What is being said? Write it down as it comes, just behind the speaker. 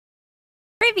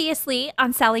Previously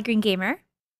on SallyGreenGamer.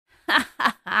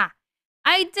 I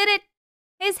did it.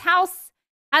 His house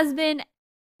has been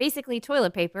basically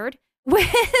toilet papered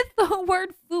with the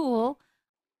word fool.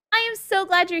 I am so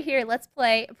glad you're here. Let's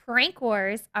play Prank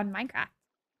Wars on Minecraft.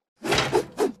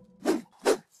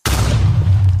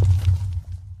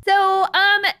 So,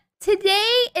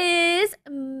 today is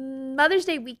Mother's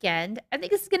Day weekend. I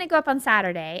think this is going to go up on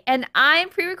Saturday. And I'm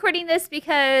pre-recording this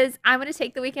because I'm going to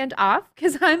take the weekend off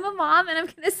because I'm a mom and I'm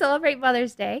going to celebrate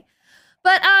Mother's Day.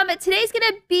 But today's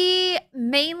going to be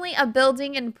mainly a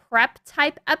building and prep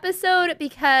type episode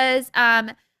because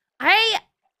I'm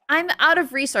out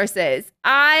of resources.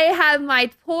 I have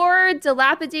my poor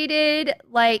dilapidated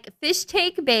like fish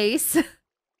tank base.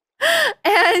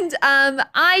 And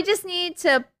I just need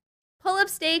to pull up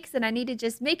stakes and I need to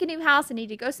just make a new house. I need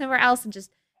to go somewhere else and just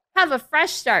have a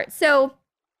fresh start. So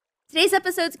today's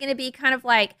episode is going to be kind of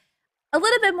like a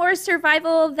little bit more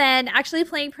survival than actually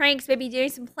playing pranks, maybe doing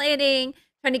some planning,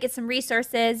 trying to get some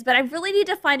resources. But I really need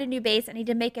to find a new base. I need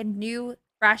to make a new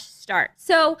fresh start.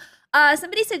 So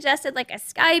somebody suggested like a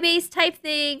sky base type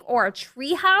thing or a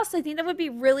tree house. I think that would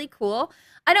be really cool.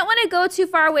 I don't want to go too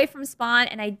far away from spawn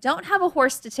and I don't have a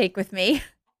horse to take with me.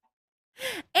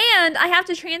 And I have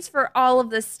to transfer all of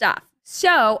this stuff.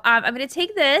 So I'm going to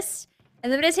take this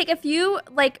and then I'm going to take a few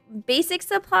like basic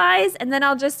supplies and then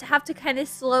I'll just have to kind of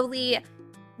slowly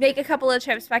make a couple of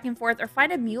trips back and forth or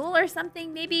find a mule or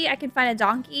something. Maybe I can find a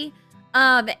donkey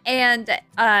and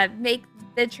make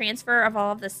the transfer of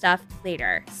all of this stuff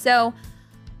later. So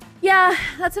yeah,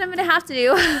 that's what I'm going to have to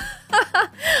do.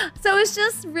 So it's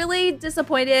just really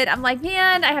disappointed. I'm like,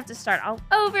 man, I have to start all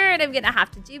over and I'm going to have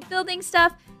to do building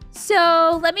stuff.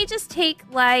 So let me just take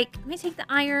let me take the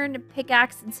iron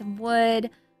pickaxe and some wood.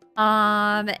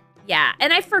 Yeah.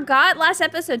 And I forgot last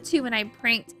episode too, when I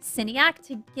pranked Siniac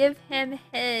to give him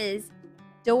his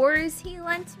doors he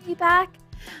lent me back.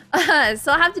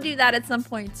 So I'll have to do that at some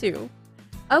point too.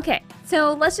 Okay.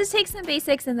 So let's just take some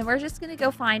basics and then we're just going to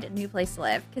go find a new place to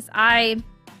live. Cause I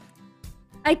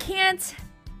can't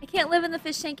live in the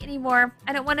fish tank anymore.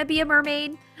 I don't want to be a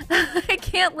mermaid. I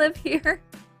can't live here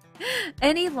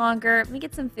any longer. Let me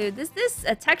get some food. This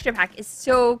texture pack is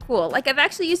so cool. Like I've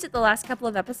actually used it the last couple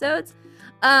of episodes.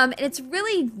 And it's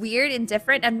really weird and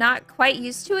different. I'm not quite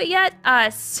used to it yet.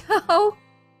 So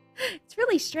it's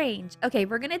really strange. Okay,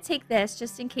 we're gonna take this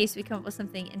just in case we come up with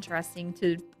something interesting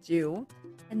to do.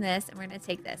 And this, and we're gonna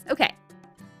take this. Okay.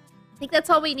 I think that's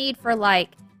all we need for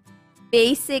like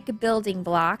basic building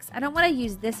blocks. I don't want to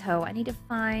use this hoe. I need to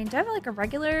find, do I have like a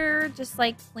regular, just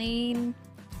like plain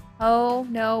hoe?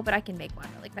 No, but I can make one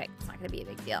really quick. It's not going to be a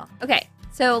big deal. Okay,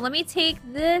 so let me take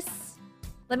this.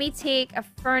 Let me take a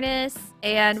furnace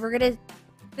and we're going to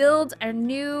build a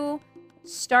new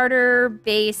starter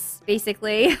base,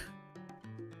 basically.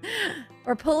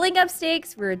 We're pulling up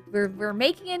stakes. We're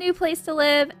making a new place to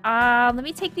live. Let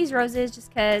me take these roses just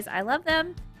because I love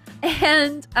them.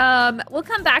 And we'll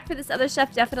come back for this other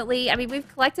stuff, definitely. I mean, we've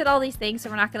collected all these things, so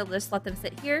we're not going to just let them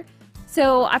sit here.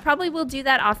 So I probably will do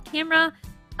that off camera.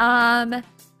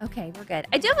 Okay, we're good.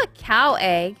 I do have a cow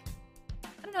egg.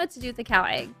 I don't know what to do with the cow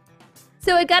egg.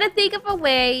 So I got to think of a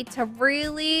way to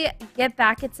really get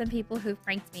back at some people who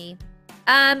pranked me.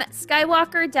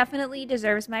 Skywalker definitely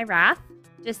deserves my wrath.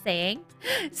 Just saying.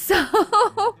 So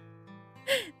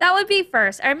that would be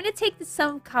first. I'm going to take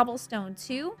some cobblestone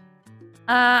too.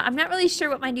 I'm not really sure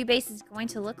what my new base is going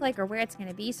to look like or where it's going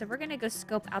to be, so we're going to go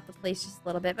scope out the place just a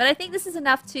little bit. But I think this is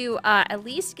enough to at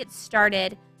least get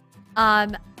started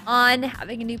on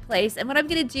having a new place. And what I'm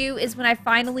going to do is when I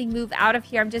finally move out of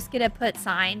here, I'm just going to put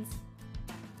signs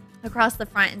across the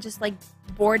front and just like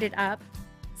board it up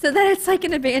so that it's like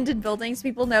an abandoned building so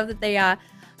people know that they are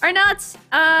not,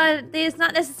 it's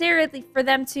not necessarily for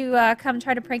them to come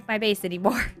try to prank my base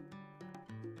anymore.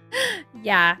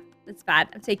 Yeah. It's bad.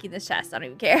 I'm taking this chest. I don't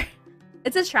even care.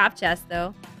 It's a trap chest,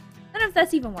 though. I don't know if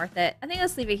that's even worth it. I think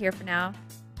let's leave it here for now.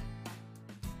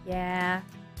 Yeah.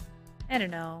 I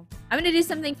don't know. I'm going to do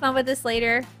something fun with this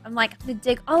later. I'm like, I'm going to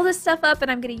dig all this stuff up and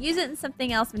I'm going to use it in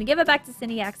something else. I'm going to give it back to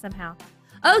Siniac somehow.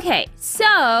 Okay,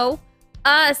 so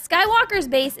Skywalker's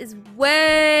base is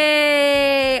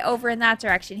way over in that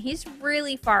direction. He's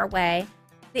really far away.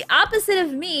 The opposite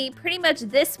of me, pretty much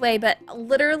this way, but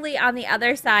literally on the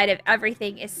other side of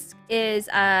everything is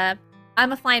I'm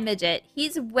a flying midget.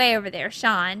 He's way over there,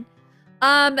 Sean.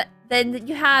 Then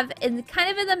you have kind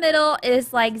of in the middle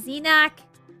is like Xenac,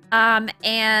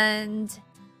 and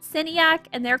Siniac,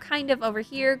 and they're kind of over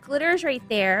here. Glitter's right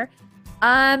there.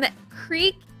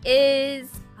 Creek is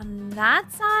on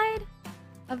that side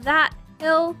of that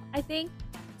hill, I think.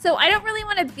 So I don't really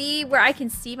want to be where I can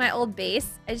see my old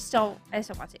base. I just don't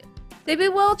want to. Maybe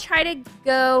we'll try to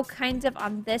go kind of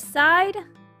on this side.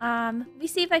 Let me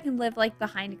see if I can live like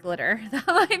behind glitter. That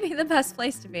might be the best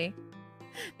place to be.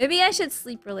 Maybe I should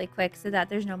sleep really quick so that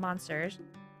there's no monsters.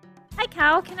 Hi,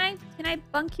 Cow. Can I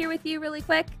bunk here with you really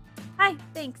quick? Hi,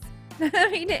 thanks. I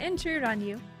don't mean to intrude on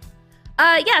you.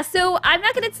 Yeah, so I'm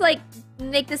not gonna like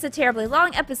make this a terribly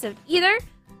long episode either.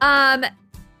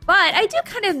 But I do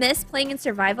kind of miss playing in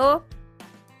survival.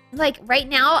 Like right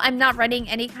now, I'm not running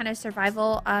any kind of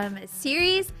survival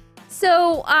series.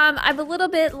 So I'm a little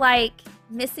bit like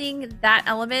missing that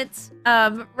element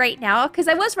right now. Because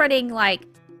I was running like,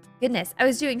 goodness, I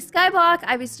was doing Skyblock.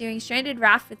 I was doing Stranded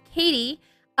Raft with Katie.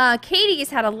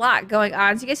 Katie's had a lot going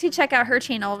on. So you guys can check out her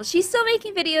channel. She's still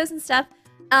making videos and stuff.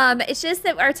 It's just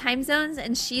that our time zones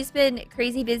and she's been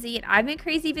crazy busy and I've been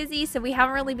crazy busy. So we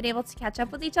haven't really been able to catch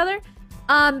up with each other.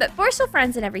 But we're still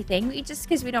friends and everything. We just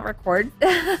because we don't record.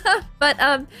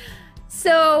 But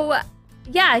so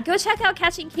yeah, go check out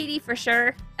Catching Katie for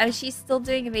sure. She's still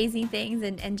doing amazing things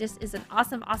and just is an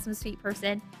awesome, awesome, sweet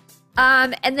person.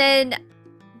 And then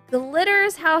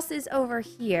Glitter's house is over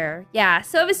here. Yeah,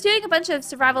 so I was doing a bunch of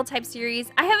survival type series.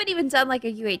 I haven't even done like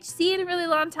a UHC in a really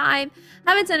long time.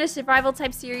 Haven't done a survival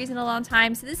type series in a long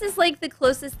time. So this is like the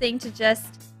closest thing to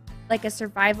just like a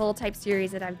survival type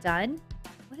series that I've done.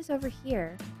 What is over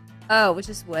here? Oh, it's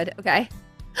just wood. Okay.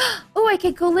 Oh, I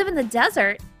could go live in the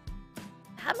desert.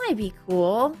 That might be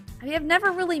cool. I mean, I've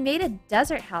never really made a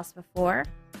desert house before.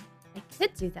 I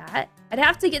could do that. I'd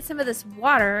have to get some of this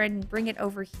water and bring it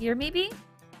over here maybe.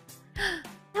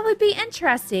 That would be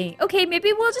interesting. Okay,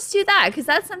 maybe we'll just do that because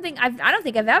that's something I don't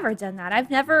think I've ever done that. I've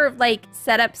never like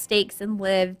set up stakes and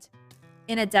lived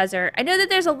in a desert. I know that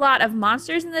there's a lot of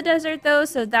monsters in the desert though,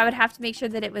 so that would have to make sure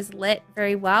that it was lit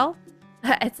very well.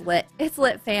 It's lit. It's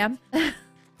lit, fam. I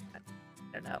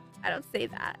don't know. I don't say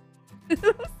that.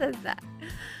 Who says that?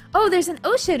 Oh, there's an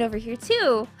ocean over here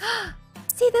too.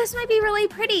 See, this might be really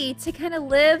pretty to kind of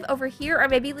live over here or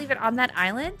maybe leave it on that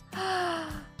island.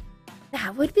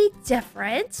 That would be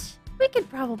different. We could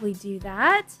probably do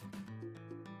that.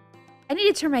 I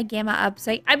need to turn my gamma up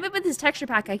so I bet with this texture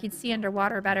pack I could see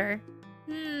underwater better.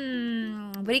 What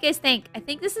do you guys think? I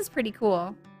think this is pretty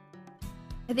cool.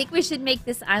 I think we should make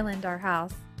this island our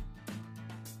house.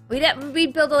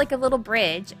 We'd build like a little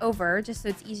bridge over just so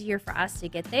it's easier for us to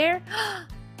get there.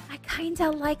 I kind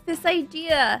of like this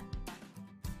idea.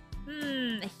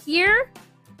 Here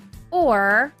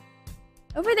or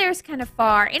over there is kind of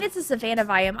far and it's a savanna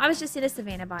biome. I was just in a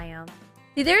savanna biome.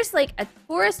 See, there's like a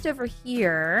forest over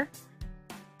here.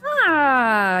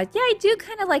 Yeah, I do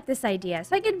kind of like this idea.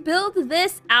 So I can build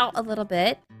this out a little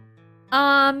bit.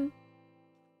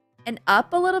 And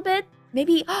up a little bit.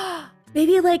 Maybe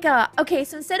like okay,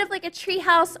 so instead of like a tree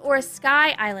house or a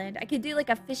sky island, I could do like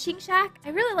a fishing shack. I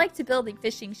really like to building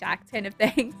fishing shacks kind of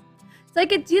things. So I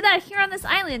could do that here on this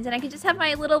island and I could just have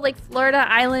my little like Florida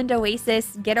island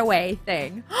oasis getaway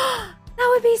thing. That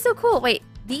would be so cool. Wait,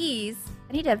 I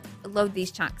need to load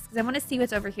these chunks because I want to see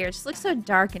what's over here. It just looks so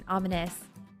dark and ominous.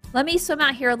 Let me swim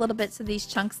out here a little bit so these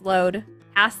chunks load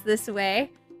past this way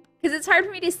because it's hard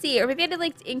for me to see. Or maybe I had to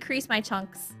like increase my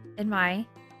chunks in my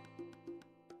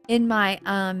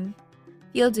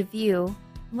field of view.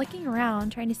 I'm looking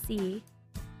around trying to see.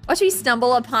 Watch me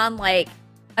stumble upon like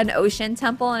an ocean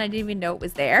temple and I didn't even know it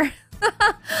was there.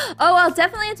 Oh, well,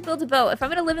 definitely have to build a boat. If I'm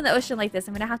going to live in the ocean like this,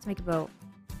 I'm going to have to make a boat.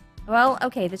 Well,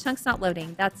 okay, the chunk's not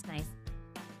loading. That's nice.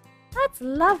 That's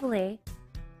lovely.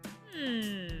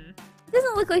 It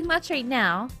doesn't look like much right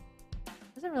now.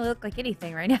 Doesn't really look like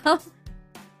anything right now.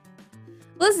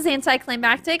 Well, this is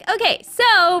anticlimactic. Okay,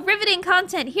 so riveting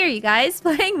content here, you guys.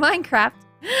 Playing Minecraft.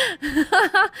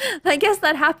 I guess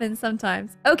that happens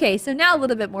sometimes. Okay, so now a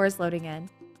little bit more is loading in.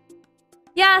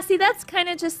 Yeah, see, that's kind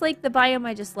of just like the biome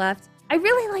I just left. I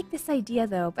really like this idea,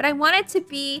 though, but I want it to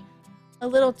be a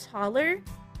little taller,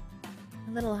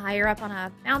 a little higher up on a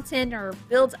mountain, or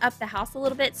build up the house a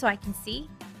little bit so I can see.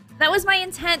 That was my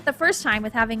intent the first time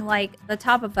with having, like, the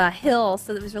top of a hill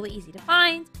so that it was really easy to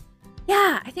find.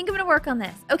 Yeah, I think I'm going to work on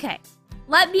this. Okay,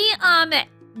 let me,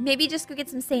 maybe just go get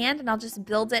some sand and I'll just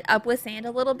build it up with sand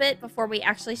a little bit before we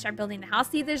actually start building the house.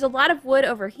 See, there's a lot of wood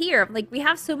over here. Like, we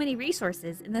have so many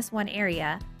resources in this one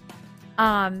area.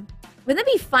 Wouldn't it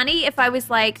be funny if I was,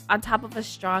 like, on top of a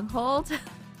stronghold?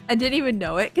 I didn't even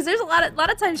know it. Because there's a lot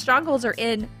of times strongholds are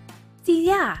in... See,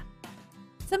 yeah.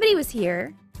 Somebody was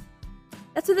here.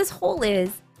 That's what this hole is.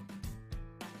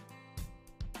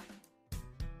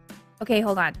 Okay,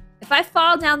 hold on. If I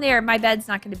fall down there, my bed's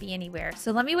not going to be anywhere.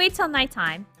 So let me wait till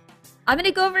nighttime. I'm going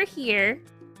to go over here.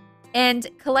 and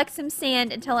collect some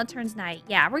sand until it turns night.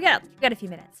 Yeah, we got a few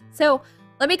minutes. So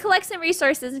let me collect some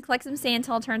resources and collect some sand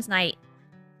until it turns night.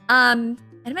 And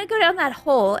I'm gonna go down that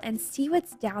hole and see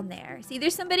what's down there. See, either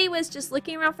somebody was just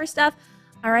looking around for stuff,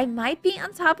 or I might be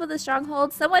on top of the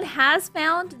stronghold. Someone has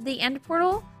found the end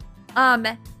portal.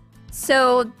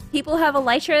 So people have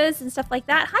elytras and stuff like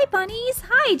that. Hi, bunnies.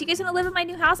 Hi, do you guys want to live in my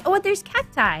new house? Oh, and there's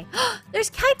cacti. There's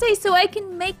cacti, so I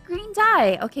can make green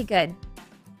dye. Okay, good.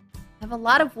 I have a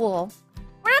lot of wool.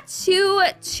 We're not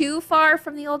too far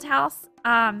from the old house.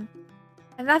 I'm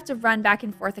gonna have to run back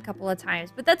and forth a couple of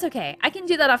times, but that's okay. I can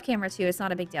do that off camera too. It's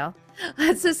not a big deal.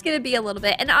 It's just gonna be a little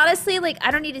bit. And honestly, like,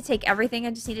 I don't need to take everything.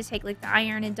 I just need to take like the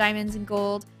iron and diamonds and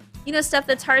gold. You know, stuff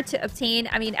that's hard to obtain.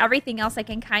 I mean, everything else I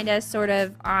can kind of sort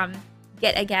of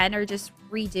get again or just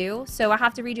redo. So I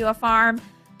have to redo a farm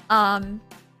and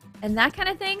that kind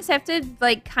of thing. So I have to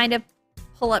like kind of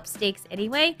pull up stakes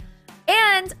anyway.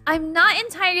 And I'm not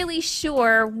entirely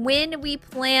sure when we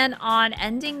plan on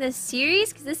ending this series,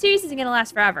 because this series isn't going to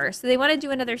last forever. So they want to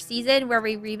do another season where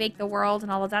we remake the world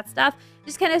and all of that stuff.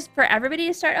 Just kind of for everybody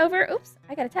to start over. Oops,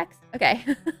 I got a text. Okay.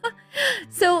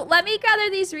 So let me gather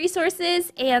these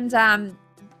resources and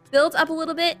build up a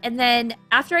little bit. And then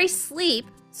after I sleep,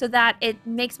 so that it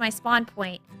makes my spawn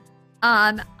point,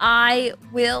 I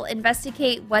will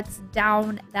investigate what's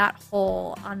down that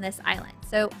hole on this island.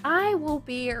 So I will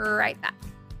be right back.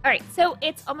 All right, so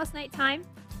it's almost nighttime.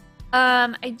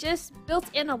 I just built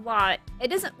in a lot. It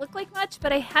doesn't look like much,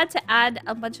 but I had to add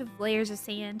a bunch of layers of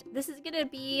sand. This is gonna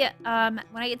be, when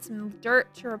I get some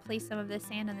dirt to replace some of this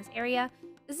sand in this area,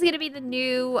 this is gonna be the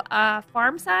new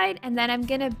farm side, and then I'm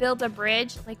gonna build a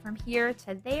bridge like from here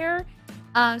to there,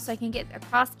 so I can get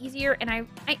across easier. And I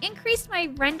increased my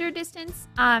render distance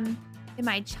in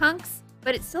my chunks,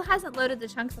 but it still hasn't loaded the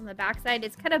chunks on the backside.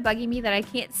 It's kind of bugging me that I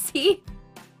can't see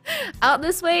out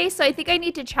this way, so I think I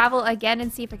need to travel again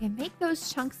and see if I can make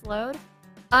those chunks load.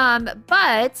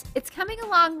 But it's coming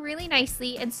along really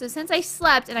nicely, and so since I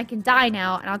slept and I can die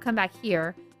now, and I'll come back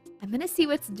here, I'm gonna see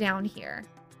what's down here.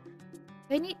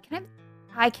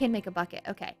 I can make a bucket.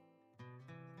 Okay,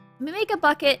 let me make a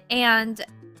bucket and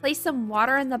place some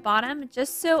water in the bottom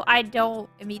just so I don't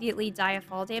immediately die of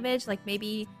fall damage. Like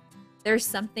maybe there's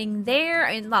something there,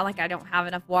 and not like I don't have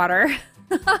enough water.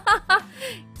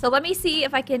 So let me see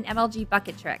if I can MLG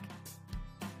bucket trick.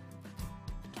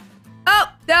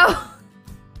 Oh, no.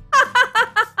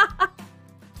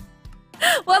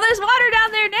 Well, there's water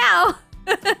down there now.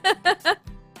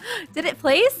 Did it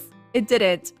place? It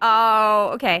didn't.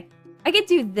 Oh, okay. I could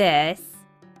do this,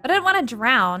 but I don't want to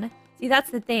drown. See,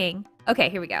 that's the thing. Okay,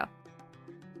 here we go.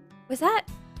 Was that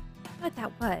what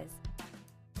that was?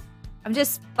 I'm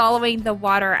just following the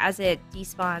water as it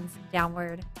despawns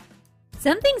downward.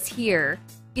 Something's here.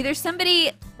 Either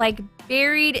somebody, like,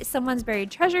 someone's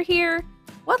buried treasure here.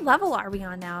 What level are we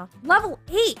on now? Level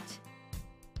 8.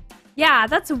 Yeah,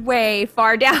 that's way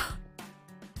far down.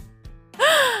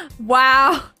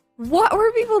 Wow. What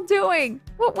were people doing?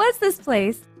 What was this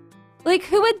place? Like,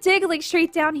 who would dig, like,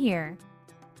 straight down here?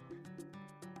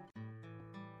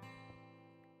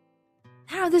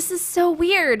 I don't know, this is so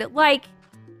weird. Like,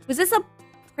 was this a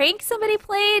prank somebody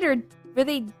played, or were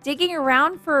they digging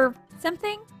around for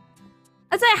something?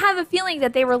 As I have a feeling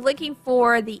that they were looking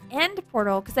for the end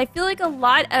portal, because I feel like a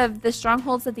lot of the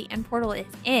strongholds that the end portal is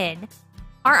in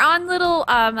are on little,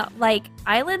 like,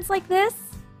 islands like this.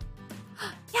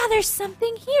 Yeah, there's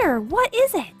something here. What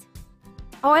is it?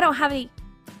 Oh, I don't have any...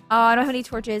 Oh, I don't have any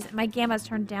torches. My gamma's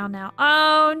turned down now.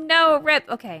 Oh, no, rip.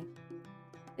 Okay.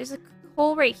 There's a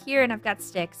hole right here, and I've got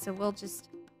sticks, so we'll just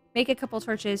make a couple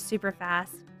torches super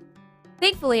fast.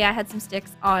 Thankfully, I had some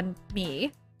sticks on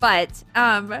me, but,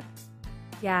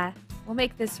 yeah, we'll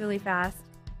make this really fast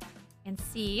and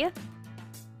see,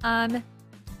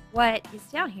 what is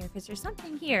down here, because there's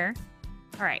something here.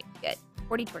 All right, good.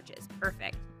 40 torches.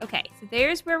 Perfect. Okay, so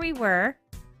there's where we were.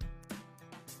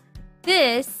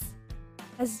 This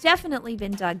has definitely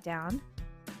been dug down.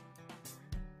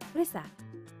 What is that?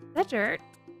 Is that dirt?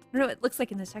 I don't know what it looks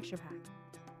like in this texture pack.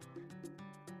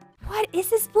 What is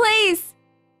this place?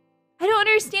 I don't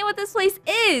understand what this place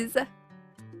is.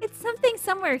 It's something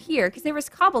somewhere here, because there was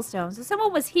cobblestone, so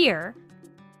someone was here.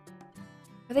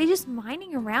 Are they just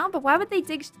mining around? But why would they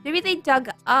dig? Maybe they dug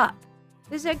up.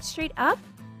 They dug straight up?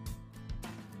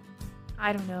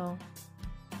 I don't know.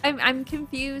 I'm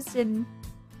confused and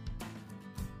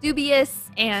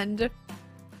dubious, and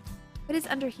what is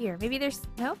under here? Maybe there's...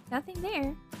 Nope, nothing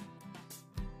there.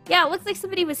 Yeah, it looks like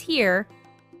somebody was here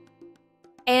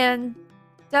and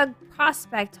dug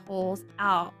prospect holes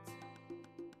out.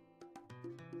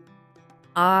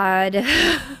 Odd.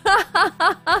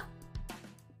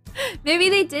 Maybe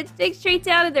they did dig straight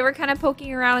down and they were kind of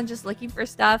poking around and just looking for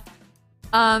stuff.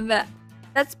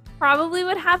 That's probably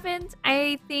what happened,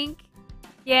 I think.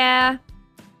 Yeah.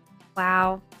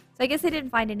 Wow. So I guess they didn't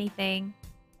find anything.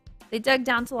 They dug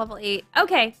down to level 8.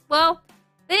 Okay, well,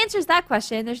 that answers that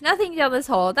question. There's nothing down this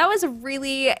hole. That was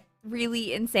really,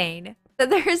 really insane that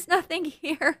there's nothing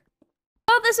here.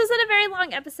 Well, this wasn't a very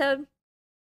long episode.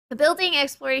 The building,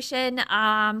 exploration,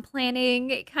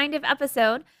 planning kind of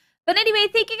episode. But anyway,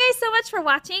 thank you guys so much for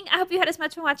watching. I hope you had as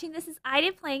much fun watching this as I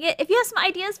did playing it. If you have some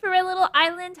ideas for my little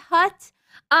island hut,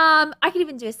 I could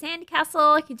even do a sand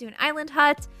castle. I could do an island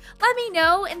hut. Let me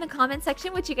know in the comment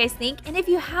section what you guys think. And if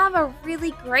you have a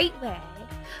really great way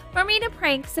for me to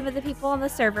prank some of the people on the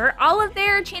server, all of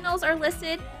their channels are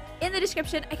listed in the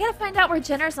description. I gotta find out where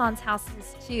Jennerson's house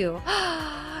is too.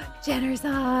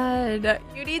 Jennerson,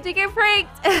 you need to get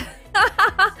pranked.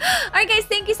 Alright guys,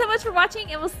 thank you so much for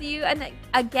watching and we'll see you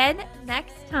again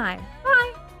next time.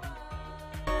 Bye.